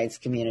disability rights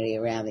community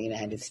around the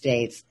United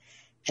States.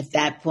 At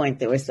that point,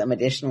 there were some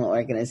additional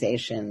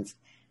organizations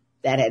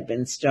that had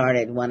been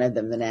started, one of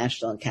them the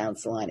National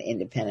Council on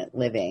Independent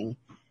Living,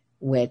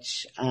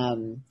 which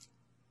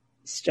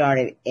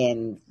started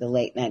in the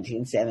late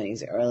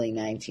 1970s, early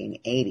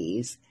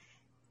 1980s.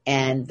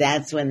 And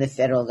that's when the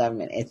federal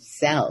government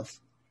itself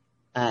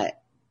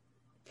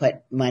put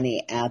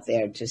money out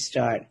there to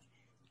start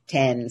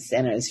 10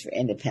 centers for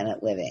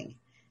independent living.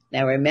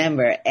 Now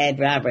remember, Ed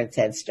Roberts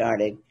had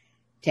started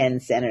 10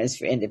 centers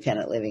for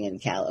independent living in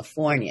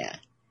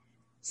California.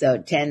 So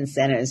 10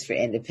 centers for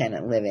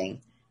independent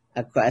living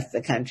across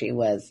the country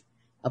was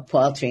a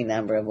paltry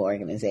number of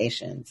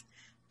organizations.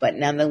 But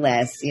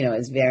nonetheless,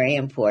 it's very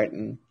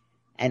important.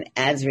 And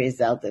as a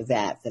result of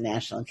that, the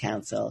National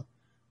Council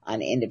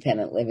on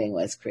Independent Living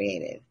was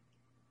created.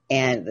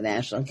 And the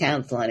National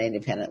Council on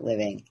Independent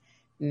Living,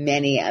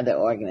 many other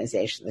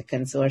organizations, the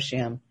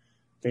Consortium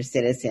for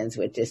Citizens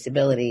with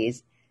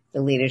Disabilities,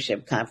 the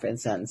Leadership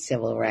Conference on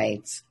Civil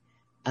Rights,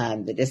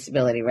 the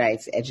Disability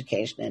Rights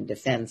Education and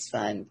Defense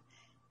Fund,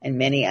 and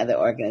many other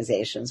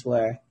organizations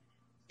were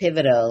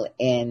pivotal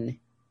in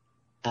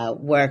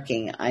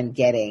working on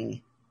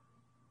getting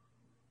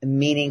a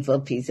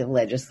meaningful piece of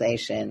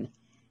legislation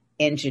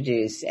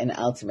introduced and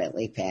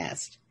ultimately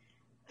passed.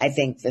 I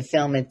think the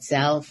film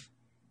itself,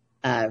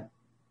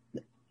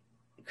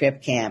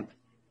 Crip Camp,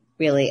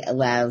 really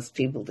allows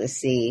people to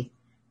see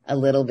a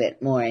little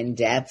bit more in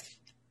depth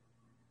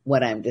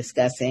what I'm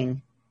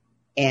discussing.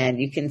 And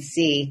you can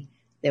see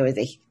there was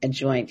a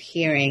joint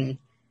hearing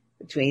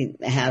between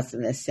the House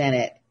and the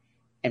Senate,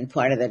 and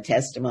part of the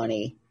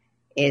testimony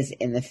is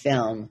in the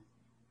film.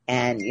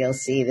 And you'll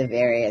see the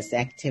various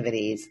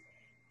activities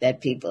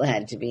that people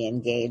had to be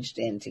engaged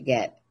in to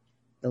get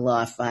the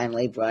law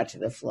finally brought to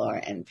the floor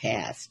and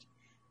passed.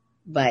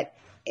 But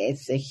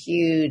it's a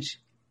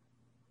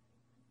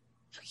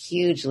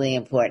hugely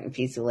important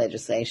piece of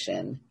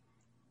legislation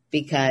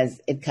because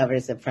it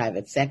covers the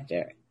private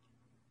sector.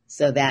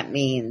 So that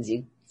means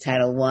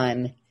Title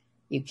I,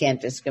 you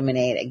can't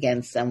discriminate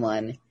against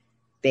someone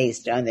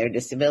based on their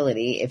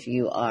disability if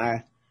you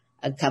are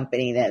a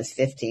company that has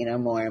 15 or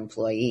more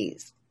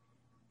employees.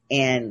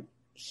 And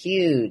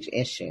huge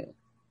issue.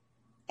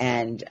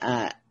 And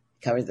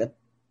covers the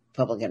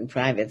public and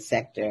private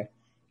sector,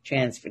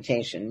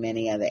 transportation,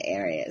 many other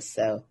areas.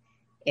 So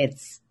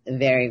it's a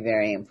very,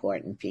 very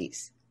important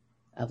piece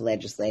of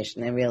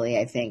legislation. And really,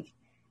 I think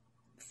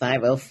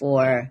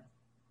 504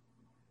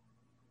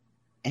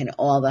 and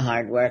all the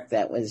hard work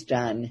that was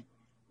done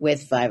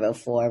with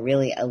 504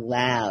 really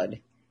allowed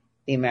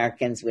the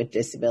Americans with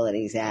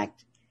Disabilities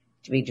Act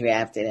to be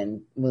drafted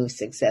and move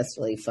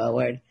successfully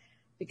forward,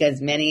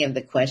 because many of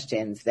the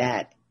questions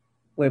that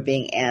were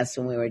being asked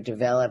when we were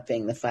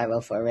developing the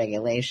 504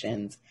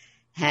 regulations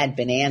had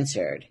been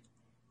answered.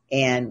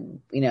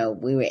 And,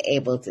 we were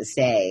able to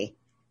say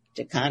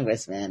to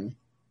congressmen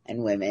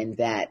and women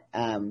that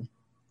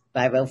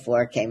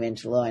 504 came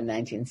into law in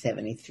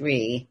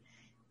 1973,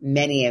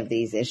 many of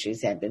these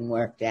issues had been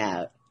worked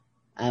out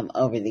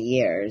over the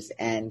years,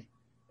 and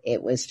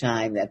it was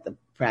time that the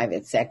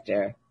private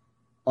sector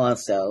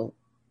also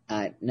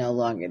no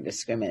longer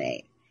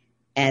discriminate.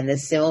 And the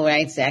Civil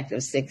Rights Act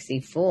of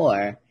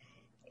 64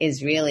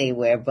 is really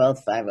where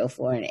both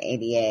 504 and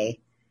ADA,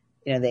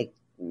 they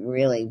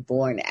really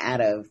born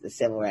out of the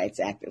Civil Rights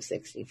Act of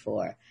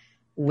 64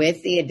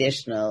 with the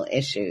additional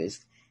issues,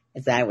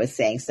 as I was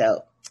saying.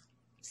 So,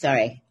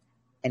 sorry,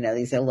 I know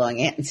these are long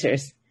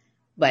answers,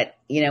 but,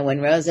 when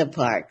Rosa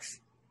Parks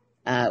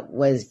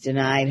was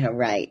denied her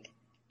right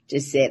to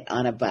sit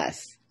on a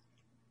bus,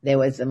 there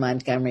was the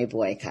Montgomery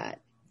boycott,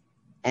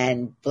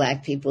 and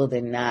Black people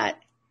did not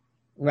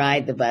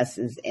ride the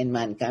buses in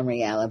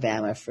Montgomery,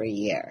 Alabama for a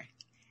year.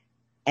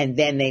 And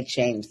then they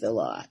changed the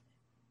law.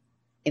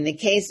 In the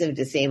case of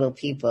disabled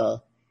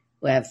people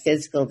who have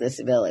physical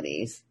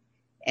disabilities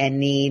and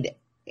need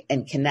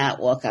and cannot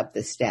walk up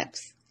the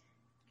steps,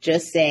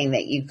 just saying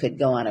that you could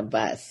go on a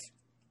bus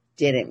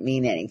didn't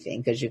mean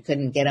anything because you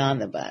couldn't get on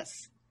the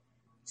bus.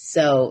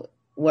 So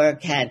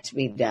work had to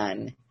be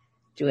done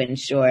to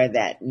ensure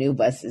that new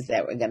buses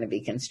that were going to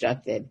be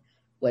constructed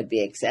would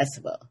be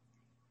accessible,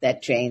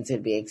 that trains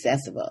would be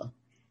accessible,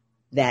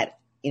 that,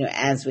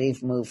 as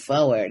we've moved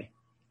forward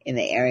in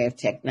the area of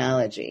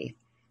technology,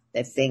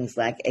 that things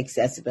like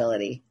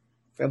accessibility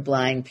for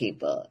blind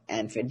people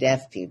and for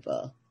deaf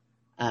people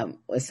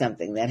was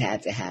something that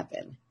had to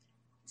happen.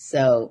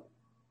 So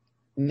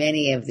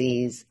many of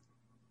these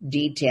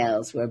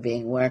details were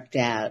being worked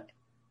out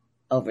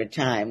over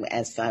time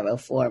as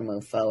 504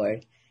 moved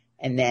forward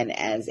and then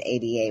as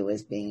ADA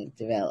was being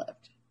developed.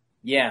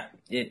 Yeah,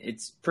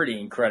 it's pretty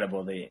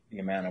incredible the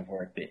amount of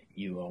work that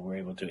you all were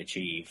able to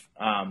achieve.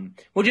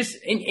 Well, just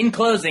in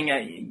closing,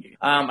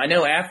 I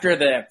know after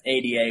the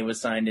ADA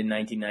was signed in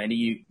 1990,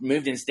 you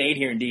moved and stayed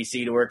here in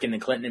D.C. to work in the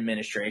Clinton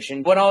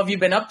administration. What all have you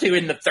been up to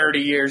in the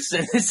 30 years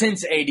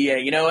since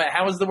ADA?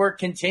 How has the work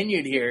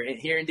continued here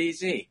in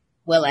D.C.?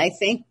 Well, I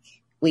think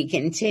we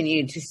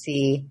continue to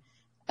see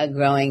a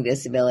growing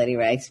disability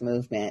rights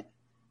movement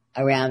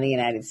around the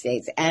United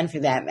States and,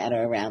 for that matter,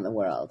 around the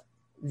world.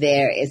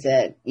 There is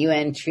a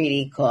UN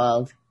treaty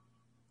called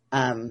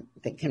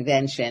the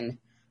Convention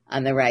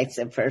on the Rights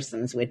of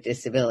Persons with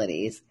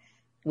Disabilities,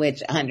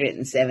 which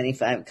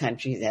 175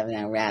 countries have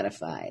now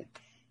ratified.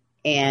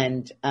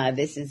 And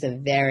this is a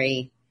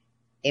very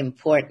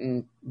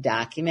important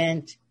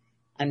document.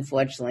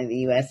 Unfortunately,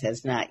 the U.S.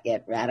 has not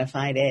yet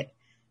ratified it,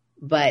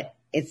 but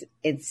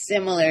it's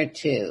similar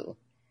to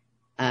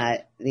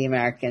the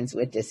Americans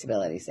with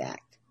Disabilities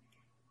Act.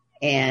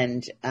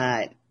 And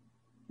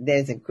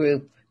there's a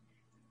group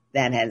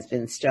that has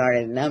been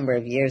started a number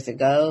of years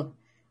ago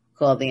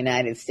called the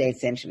United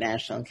States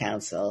International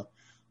Council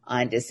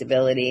on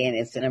Disability, and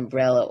it's an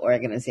umbrella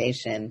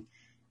organization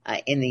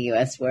in the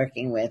U.S.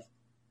 working with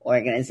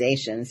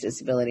organizations,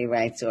 disability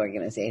rights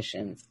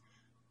organizations,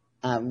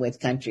 with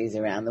countries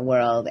around the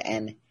world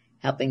and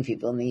helping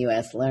people in the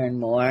U.S. learn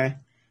more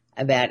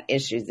about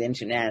issues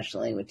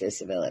internationally with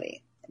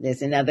disability.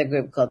 There's another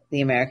group called the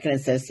American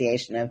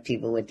Association of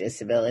People with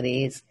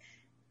Disabilities,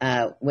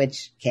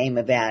 which came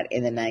about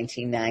in the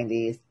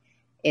 1990s,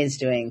 is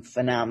doing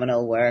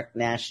phenomenal work,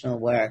 national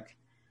work,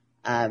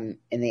 in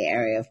the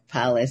area of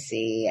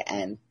policy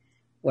and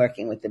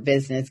working with the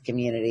business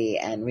community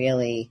and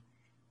really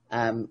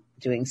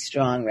doing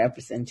strong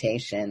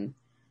representation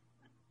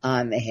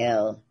on the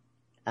Hill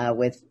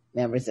with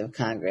members of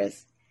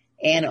Congress,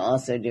 and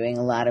also doing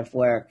a lot of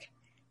work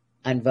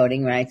on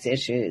voting rights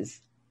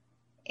issues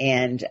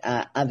and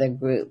other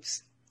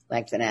groups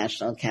like the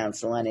National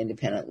Council on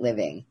Independent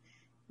Living,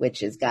 which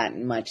has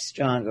gotten much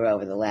stronger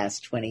over the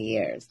last 20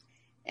 years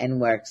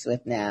and works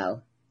with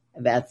now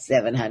about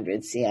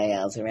 700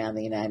 CILs around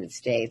the United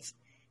States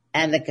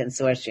and the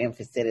Consortium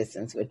for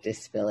Citizens with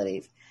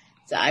Disabilities.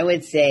 So I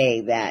would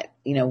say that,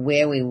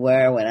 where we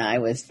were when I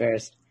was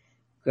first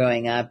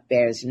growing up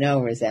bears no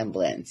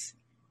resemblance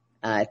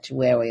to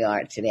where we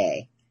are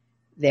today.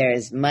 There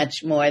is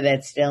much more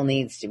that still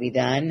needs to be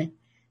done.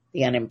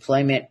 The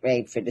unemployment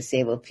rate for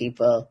disabled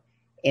people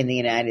in the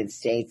United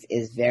States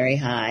is very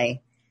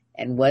high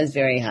and was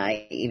very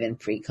high even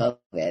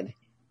pre-COVID.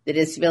 The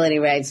disability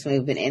rights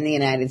movement in the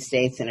United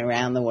States and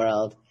around the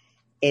world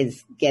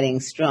is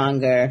getting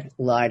stronger,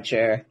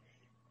 larger,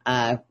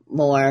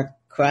 more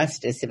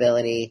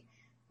cross-disability,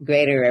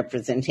 greater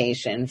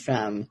representation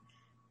from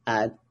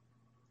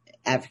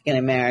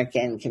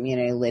African-American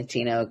community,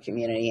 Latino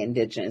community,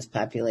 indigenous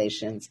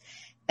populations,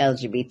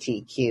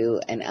 LGBTQ,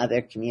 and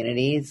other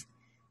communities,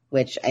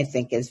 which I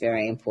think is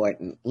very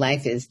important.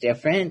 Life is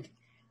different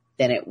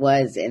than it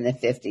was in the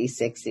 50s,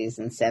 60s,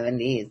 and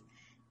 70s.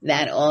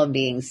 That all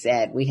being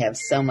said, we have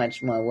so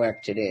much more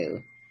work to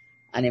do.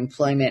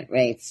 Unemployment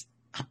rates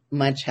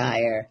much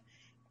higher,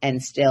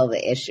 and still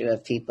the issue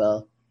of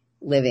people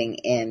living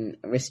in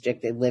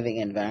restricted living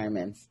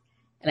environments.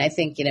 And I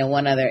think,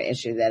 one other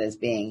issue that is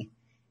being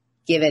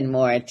given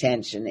more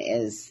attention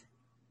is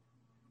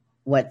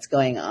what's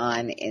going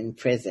on in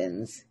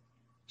prisons,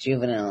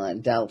 juvenile and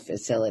adult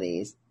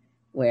facilities,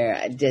 where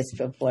a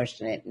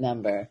disproportionate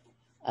number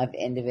of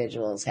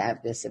individuals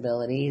have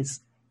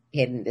disabilities,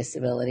 hidden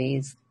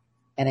disabilities,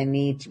 and a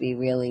need to be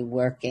really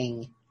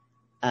working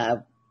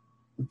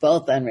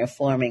both on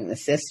reforming the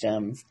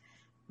systems,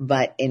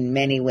 but in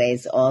many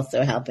ways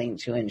also helping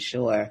to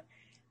ensure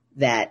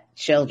that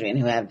children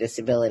who have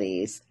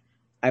disabilities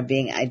are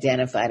being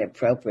identified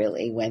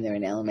appropriately when they're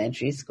in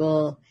elementary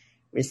school,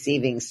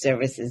 receiving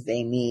services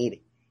they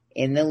need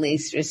in the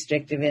least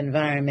restrictive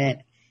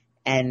environment,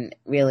 and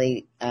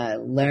really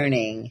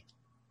learning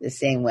the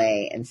same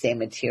way and same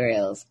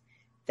materials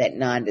that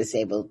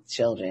non-disabled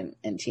children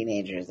and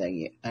teenagers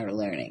are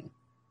learning.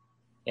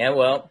 Yeah,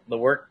 well, the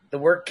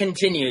work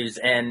continues,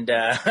 and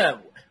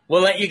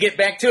we'll let you get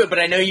back to it. But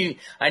I know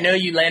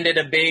you landed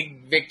a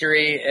big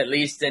victory, at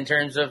least in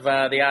terms of the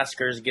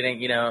Oscars getting.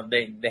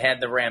 They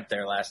had the ramp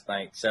there last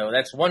night, so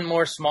that's one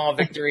more small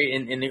victory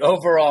in the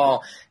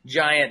overall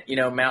giant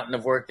mountain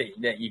of work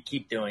that you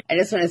keep doing. I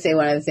just want to say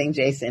one other thing,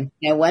 Jason.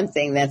 One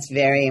thing that's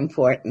very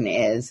important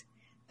is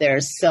there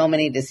are so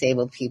many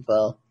disabled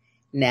people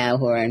now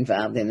who are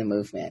involved in the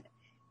movement,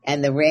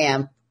 and the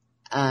ramp.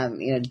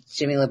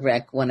 Jimmy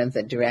Labreck, one of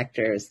the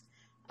directors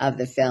of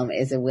the film,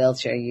 is a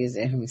wheelchair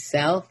user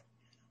himself.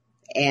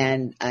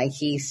 And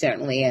he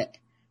certainly,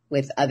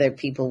 with other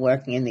people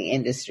working in the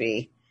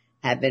industry,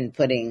 have been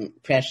putting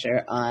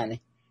pressure on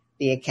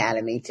the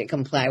Academy to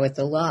comply with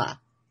the law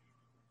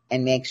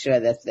and make sure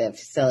that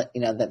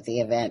that the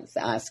events,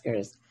 the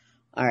Oscars,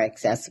 are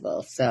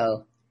accessible.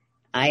 So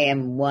I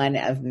am one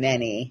of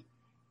many,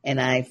 and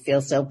I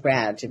feel so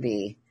proud to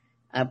be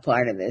a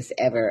part of this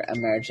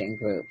ever-emerging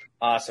group.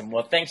 Awesome.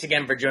 Well, thanks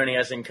again for joining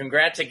us, and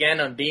congrats again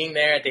on being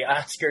there at the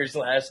Oscars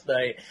last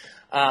night.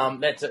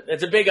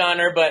 That's a big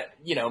honor, but,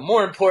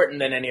 more important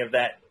than any of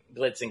that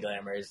glitz and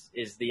glamour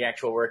is the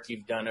actual work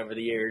you've done over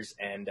the years,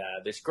 and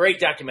this great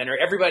documentary.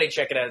 Everybody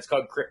check it out. It's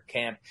called Crip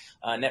Camp,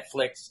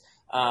 Netflix.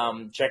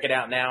 Check it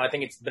out now. I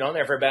think it's been on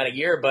there for about a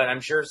year, but I'm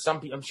sure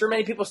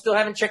many people still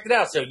haven't checked it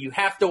out. So you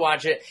have to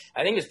watch it.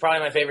 I think it's probably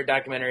my favorite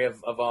documentary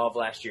of all of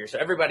last year. So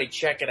everybody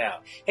check it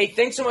out. Hey,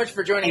 thanks so much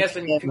for joining us,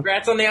 and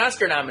congrats on the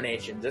Oscar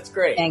nominations. That's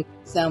great. Thanks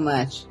so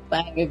much.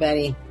 Bye,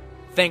 everybody.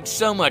 Thanks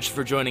so much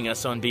for joining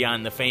us on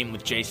Beyond the Fame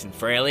with Jason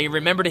Fraley.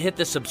 Remember to hit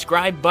the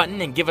subscribe button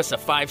and give us a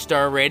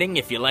 5-star rating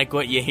if you like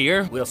what you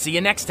hear. We'll see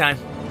you next time.